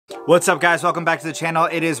What's up, guys? Welcome back to the channel.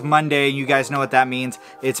 It is Monday. You guys know what that means.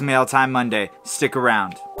 It's Mail Time Monday. Stick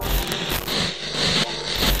around.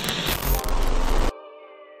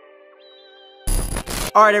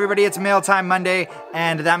 Alright everybody, it's Mail Time Monday,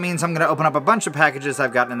 and that means I'm going to open up a bunch of packages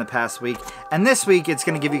I've gotten in the past week. And this week, it's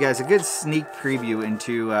going to give you guys a good sneak preview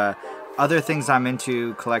into other things I'm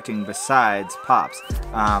into collecting besides Pops.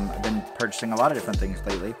 I've been purchasing a lot of different things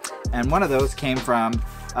lately, and one of those came from,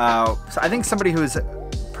 I think somebody who's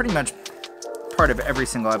pretty much part of every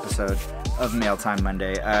single episode of Mail Time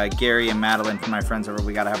Monday. Gary and Madeline from my friends over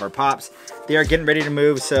We Gotta Have Our Pops. They are getting ready to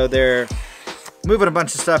move, so they're moving a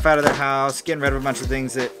bunch of stuff out of their house, getting rid of a bunch of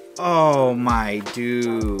things that, oh my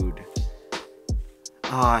dude.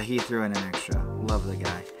 He threw in an extra. Love the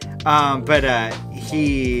guy.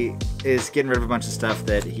 He is getting rid of a bunch of stuff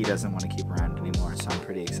that he doesn't want to keep around anymore, so I'm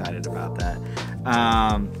pretty excited about that.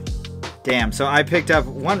 Damn, so I picked up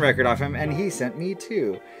one record off him, and he sent me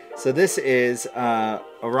two. So this is a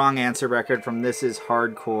Wrong Answer record from This Is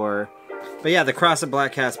Hardcore. But yeah, the Cross the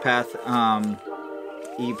Black Cat's Path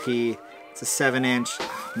EP. It's a 7-inch.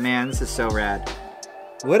 Oh, man, this is so rad.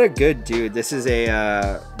 What a good dude. This is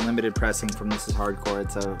a limited pressing from This Is Hardcore.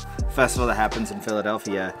 It's a festival that happens in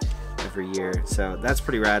Philadelphia every year. So that's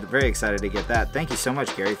pretty rad. Very excited to get that. Thank you so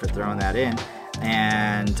much, Gary, for throwing that in.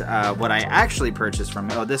 And what I actually purchased from,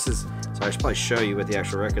 this is, so I should probably show you what the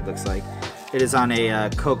actual record looks like. It is on a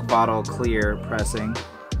Coke bottle clear pressing.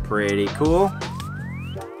 Pretty cool.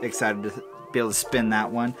 Excited to be able to spin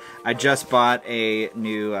that one. I just bought a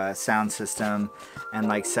new sound system and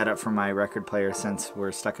like setup for my record player since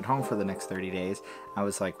we're stuck at home for the next 30 days. I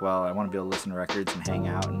was like, well, I want to be able to listen to records and hang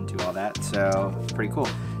out and do all that, so it's pretty cool.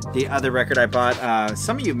 The other record I bought,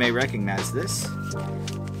 some of you may recognize this.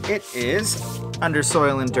 It is Under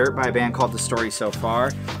Soil and Dirt by a band called The Story So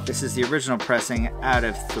Far. This is the original pressing out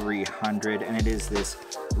of 300, and it is this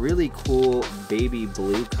really cool baby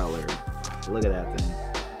blue color. Look at that thing.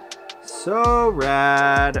 So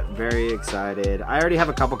rad. Very excited. I already have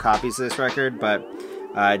a couple copies of this record, but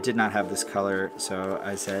I did not have this color, so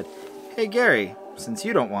I said, hey Gary, since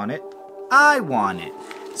you don't want it, I want it.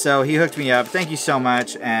 So he hooked me up. Thank you so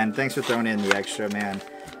much, and thanks for throwing in the extra, man.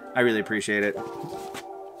 I really appreciate it.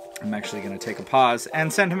 I'm actually going to take a pause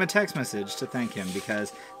and send him a text message to thank him,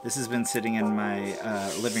 because this has been sitting in my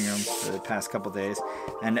living room for the past couple days,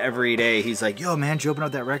 and every day he's like, yo man, did you open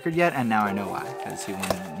up that record yet? And now I know why, because he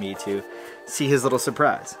wanted me to see his little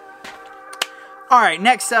surprise. Alright,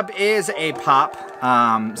 next up is a Pop.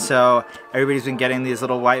 So everybody's been getting these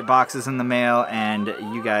little white boxes in the mail, and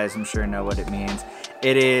you guys, I'm sure, know what it means.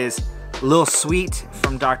 It is Lil Sweet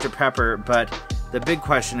from Dr. Pepper, but the big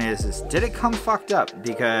question is did it come fucked up?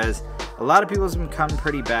 Because a lot of people's been coming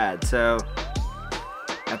pretty bad. So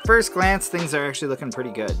at first glance, things are actually looking pretty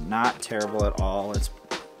good. Not terrible at all. Let's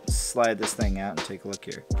slide this thing out and take a look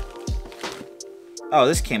here. Oh,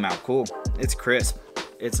 this came out cool. It's crisp.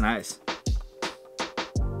 It's nice.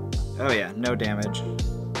 Oh yeah, no damage.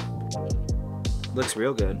 Looks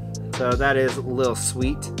real good. So that is Lil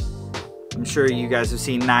Sweet. I'm sure you guys have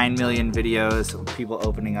seen 9 million videos of people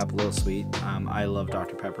opening up Lil Sweet. I love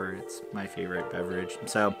Dr. Pepper. It's my favorite beverage.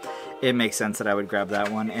 So it makes sense that I would grab that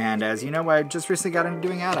one. And as you know, I just recently got into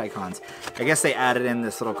doing ad icons. I guess they added in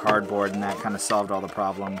this little cardboard, and that kind of solved all the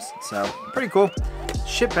problems. So pretty cool.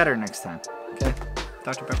 Ship better next time. Okay,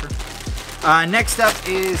 Dr. Pepper. Next up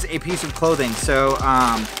is a piece of clothing. So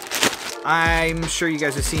I'm sure you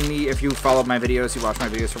guys have seen me. If you followed my videos, you watched my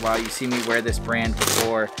videos for a while, you've seen me wear this brand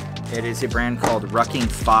before. It is a brand called Rucking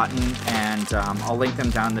Fotten, and I'll link them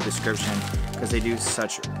down in the description because they do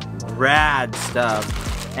such rad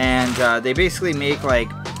stuff. And they basically make like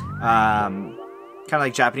kind of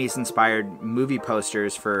like Japanese-inspired movie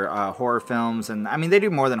posters for horror films, and I mean they do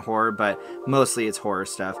more than horror, but mostly it's horror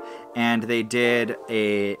stuff. And they did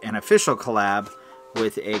an official collab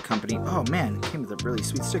with a company. Oh man, it came with a really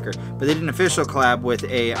sweet sticker. But they did an official collab with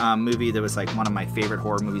a movie that was like one of my favorite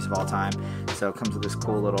horror movies of all time. So it comes with this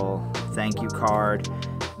cool little thank you card,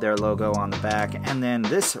 their logo on the back, and then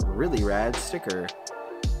this really rad sticker.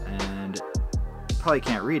 And probably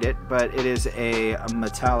can't read it, but it is a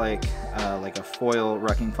metallic, like a foil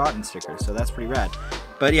Rucking Fotten sticker. So that's pretty rad.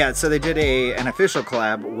 But yeah, so they did an official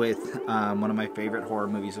collab with one of my favorite horror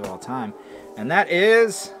movies of all time, and that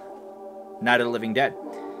is Night of the Living Dead.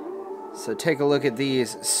 So take a look at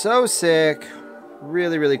these. So sick.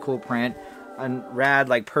 Really, really cool print. A rad,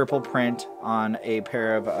 like, purple print on a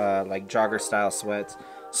pair of, like, jogger style sweats.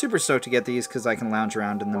 Super stoked to get these because I can lounge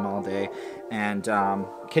around in them all day. And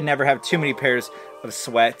can never have too many pairs of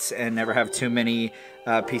sweats and never have too many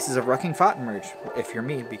pieces of Rucking Fotten merch, if you're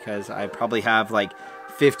me, because I probably have, like,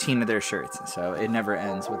 15 of their shirts. So it never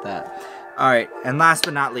ends with that. All right, and last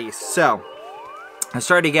but not least, so I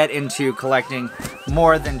started to get into collecting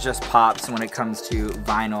more than just pops when it comes to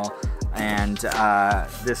vinyl, and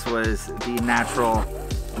this was the natural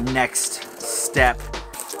next step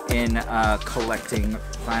in collecting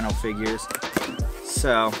vinyl figures.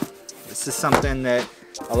 So this is something that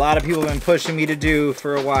a lot of people have been pushing me to do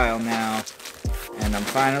for a while now, and I'm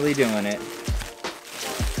finally doing it.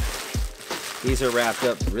 These are wrapped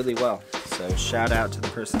up really well, so shout out to the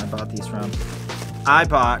person I bought these from. I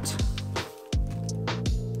bought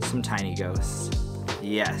some tiny ghosts.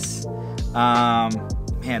 Yes.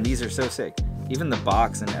 Man, these are so sick. Even the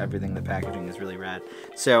box and everything, the packaging is really rad.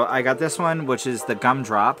 So I got this one, which is the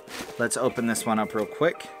gumdrop. Let's open this one up real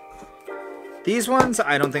quick. These ones,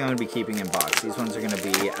 I don't think I'm gonna be keeping in box. These ones are gonna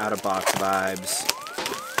be out of box vibes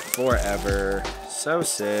forever. So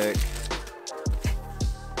sick.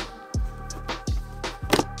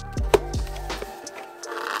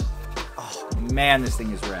 Oh man, this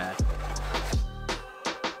thing is rad.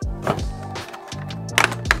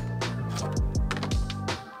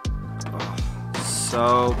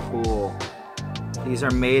 So cool. These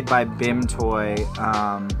are made by Bim Toy.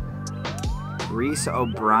 Reese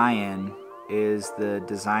O'Brien is the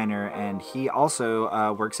designer, and he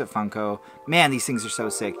also works at Funko. Man, these things are so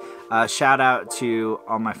sick. Shout out to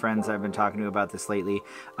all my friends I've been talking to about this lately.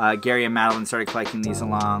 Gary and Madeline started collecting these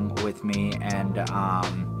along with me, and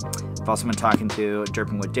I've also been talking to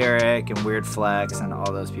Derping with Derek and Weird Flex and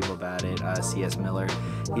all those people about it. C.S. Miller,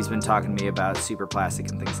 he's been talking to me about super plastic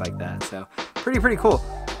and things like that. So pretty cool.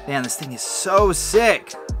 Man, this thing is so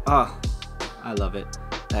sick. Oh, I love it.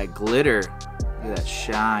 That glitter, look at that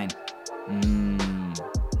shine.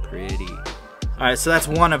 Pretty. All right, so that's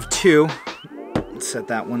one of two. Let's set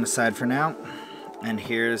that one aside for now. And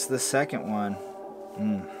here's the second one.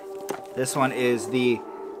 This one is the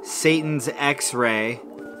Satan's X-Ray.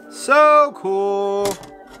 So cool.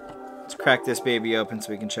 Let's crack this baby open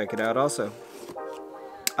so we can check it out also.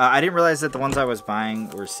 I didn't realize that the ones I was buying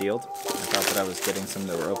were sealed. I thought that I was getting some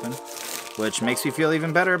that were open, which makes me feel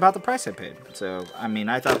even better about the price I paid. So, I mean,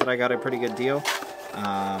 I thought that I got a pretty good deal,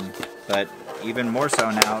 but even more so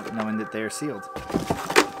now knowing that they're sealed.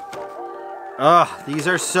 Oh, these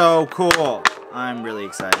are so cool. I'm really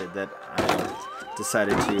excited that I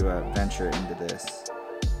decided to venture into this.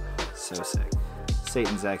 So sick.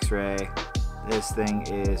 Satan's X-Ray. This thing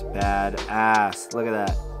is badass. Look at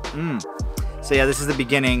that. So yeah, this is the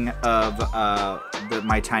beginning of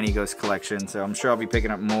my Tiny Ghost collection, so I'm sure I'll be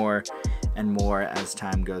picking up more and more as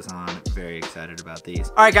time goes on. Very excited about these.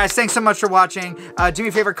 All right, guys, thanks so much for watching. Do me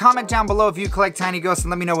a favor, comment down below if you collect Tiny Ghosts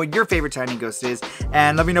and let me know what your favorite Tiny Ghost is,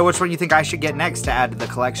 and let me know which one you think I should get next to add to the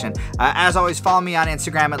collection. As always, follow me on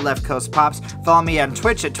Instagram at Left Coast Pops, follow me on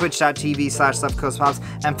Twitch at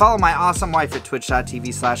twitch.tv/leftcoastpops, and follow my awesome wife at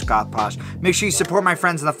twitch.tv/gothposh. Make sure you support my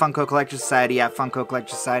friends in the Funko Collector Society at Funko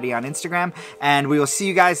Collector Society on Instagram, and we will see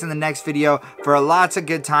you guys in the next video for lots of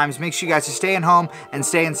good times. Make sure you guys are staying home and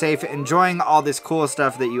staying safe, enjoying all this cool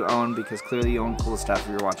stuff that you own, because clearly you own cool stuff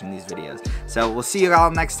if you're watching these videos. So we'll see you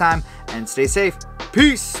all next time, and stay safe.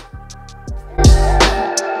 Peace!